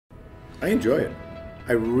I enjoy it.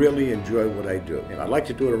 I really enjoy what I do. I'd like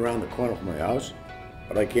to do it around the corner from my house,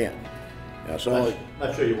 but I can't. So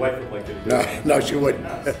Not sure your wife would like you to do no, it. no, she wouldn't.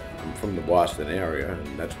 I'm from the Boston area,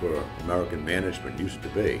 and that's where American Management used to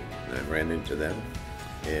be. And I ran into them,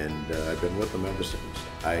 and I've been with them ever since.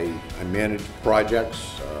 I manage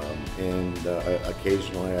projects, and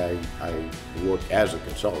occasionally I work as a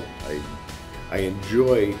consultant. I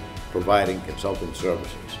enjoy providing consulting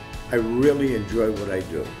services. I really enjoy what I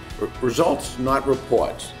do. Results, not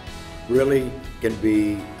reports, really can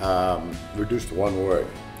be reduced to one word: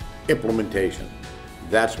 implementation.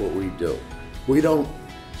 That's what we do. We don't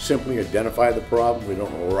simply identify the problem. We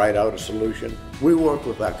don't write out a solution. We work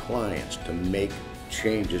with our clients to make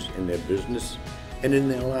changes in their business and in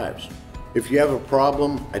their lives. If you have a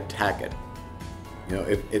problem, attack it.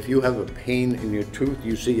 If you have a pain in your tooth,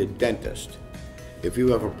 you see a dentist. If you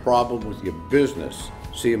have a problem with your business,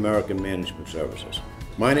 see American Management Services.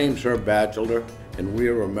 My name's Bachelder, and we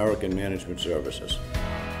are American Management Services.